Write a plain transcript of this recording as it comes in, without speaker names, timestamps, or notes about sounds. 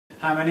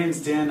Hi, my name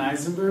is Dan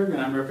Eisenberg,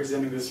 and I'm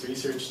representing this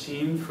research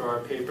team for our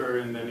paper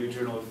in the New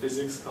Journal of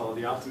Physics called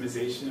The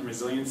Optimization and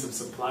Resilience of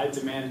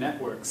Supply-Demand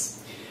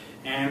Networks.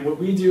 And what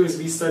we do is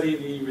we study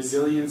the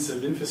resilience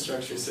of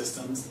infrastructure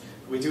systems.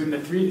 We do it in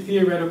a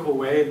theoretical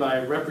way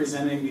by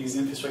representing these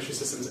infrastructure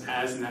systems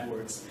as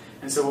networks.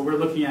 And so what we're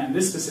looking at in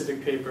this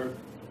specific paper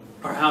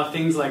are how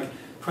things like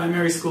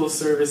primary school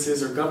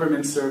services or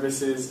government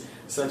services,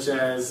 such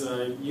as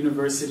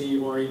university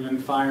or even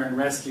fire and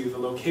rescue, the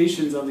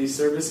locations of these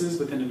services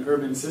within an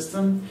urban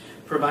system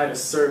provide a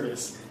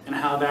service, and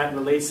how that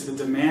relates to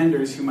the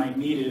demanders who might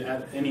need it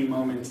at any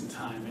moment in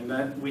time. And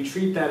that we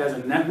treat that as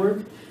a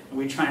network, and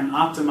we try and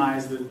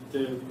optimize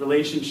the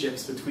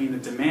relationships between the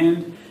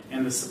demand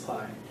and the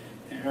supply.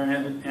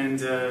 And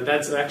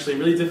that's actually a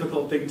really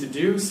difficult thing to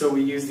do, so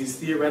we use these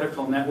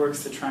theoretical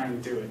networks to try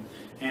and do it.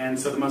 And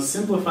so the most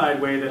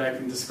simplified way that I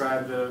can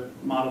describe the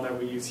model that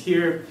we use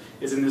here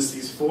is in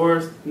these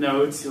 4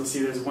 nodes. You'll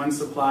see there's 1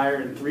 supplier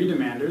and 3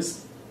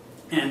 demanders.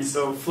 And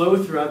so flow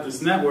throughout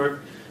this network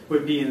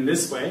would be in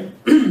this way.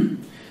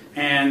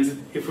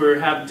 And if we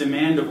have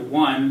demand of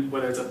 1,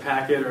 whether it's a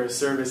packet or a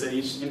service at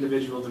each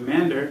individual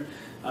demander,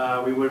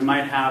 we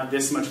might have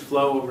this much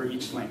flow over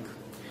each link.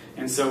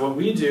 And so what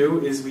we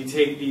do is we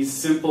take these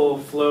simple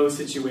flow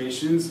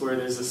situations where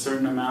there's a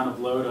certain amount of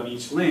load on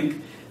each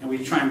link, and we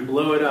try and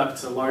blow it up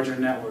to larger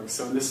networks.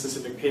 So in this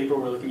specific paper,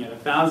 we're looking at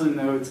 1,000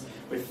 nodes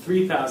with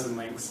 3,000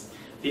 links.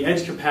 The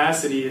edge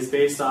capacity is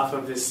based off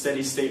of this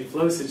steady state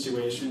flow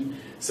situation.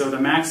 So the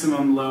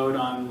maximum load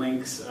on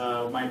links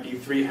might be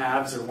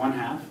 3/2 or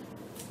 1/2.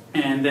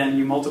 And then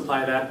you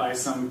multiply that by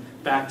some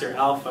factor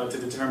alpha to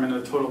determine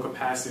the total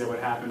capacity that would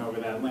happen over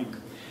that link.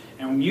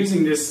 And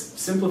using this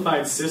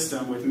simplified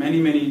system with many,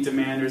 many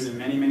demanders and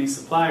many, many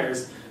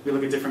suppliers, we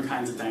look at different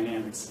kinds of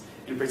dynamics.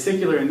 In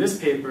particular, in this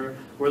paper,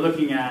 we're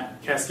looking at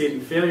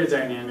cascading failure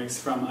dynamics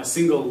from a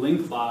single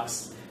link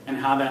loss and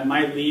how that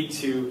might lead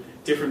to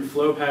different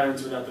flow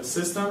patterns without the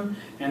system,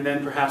 and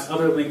then perhaps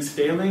other links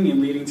failing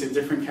and leading to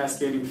different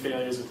cascading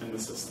failures within the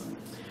system.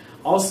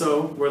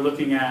 Also, we're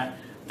looking at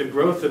the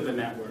growth of the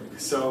network.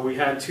 So we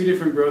had 2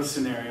 different growth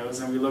scenarios,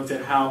 and we looked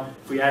at how,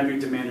 if we add new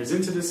demanders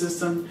into the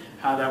system,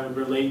 how that would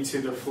relate to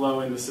the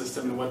flow in the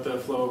system and what the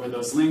flow over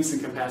those links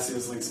and capacity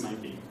of those links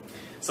might be.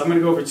 So I'm going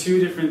to go over 2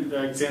 different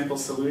example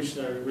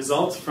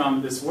results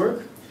from this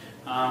work.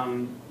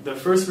 The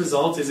first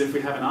result is if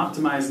we have an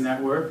optimized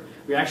network,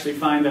 we actually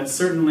find that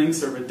certain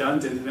links are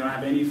redundant and they don't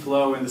have any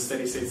flow in the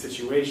steady state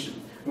situation.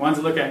 We wanted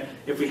to look at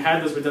if we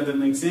had those redundant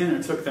links in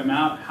or took them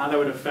out, how that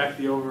would affect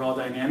the overall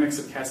dynamics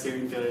of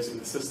cascading failures in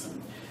the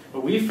system.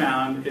 What we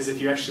found is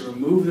if you actually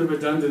remove the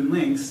redundant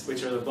links,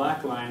 which are the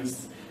black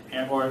lines,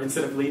 or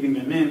instead of leaving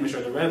them in, which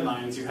are the red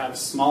lines, you have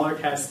smaller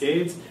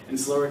cascades and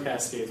slower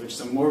cascades, which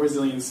is a more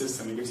resilient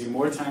system. It gives you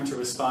more time to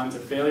respond to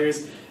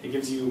failures. It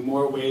gives you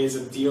more ways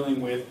of dealing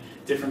with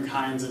different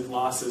kinds of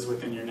losses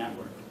within your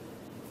network.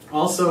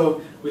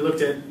 Also, we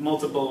looked at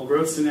multiple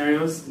growth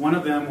scenarios. One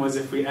of them was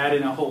if we add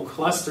in a whole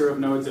cluster of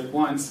nodes at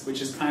once,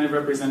 which is kind of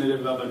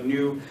representative of a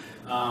new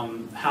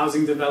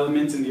housing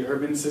development in the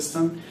urban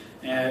system,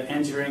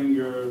 entering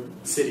your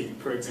city,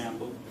 for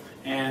example.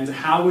 And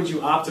how would you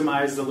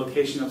optimize the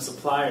location of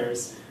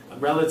suppliers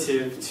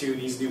relative to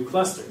these new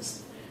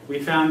clusters? We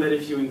found that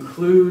if you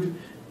include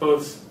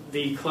both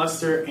the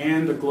cluster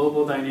and the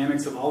global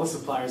dynamics of all the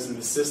suppliers in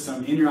the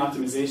system in your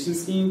optimization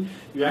scheme,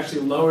 you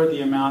actually lower the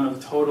amount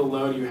of total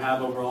load you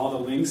have over all the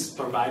links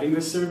providing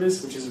the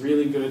service, which is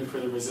really good for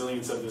the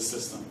resilience of the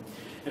system.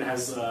 It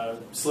has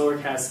slower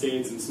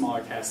cascades and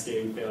smaller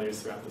cascading failures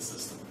throughout the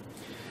system.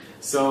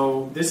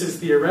 So this is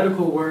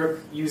theoretical work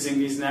using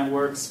these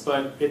networks,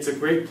 but it's a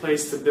great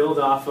place to build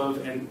off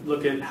of and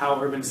look at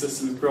how urban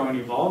systems grow and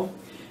evolve.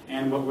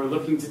 And what we're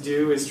looking to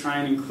do is try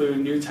and include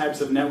new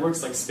types of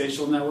networks, like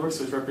spatial networks,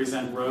 which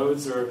represent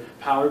roads or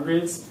power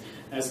grids,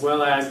 as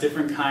well as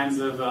different kinds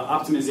of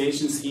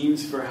optimization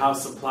schemes for how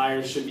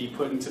suppliers should be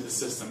put into the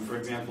system. For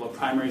example, a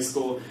primary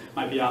school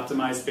might be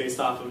optimized based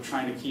off of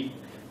trying to keep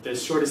the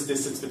shortest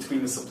distance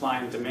between the supply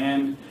and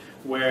demand,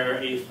 where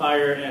a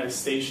fire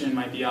station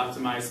might be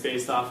optimized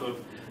based off of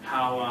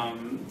how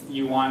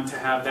you want to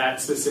have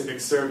that specific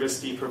service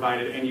be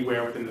provided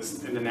anywhere within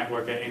in the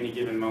network at any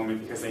given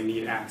moment because they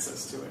need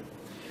access to it.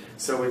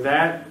 So with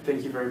that,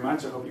 thank you very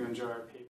much. I hope you enjoy our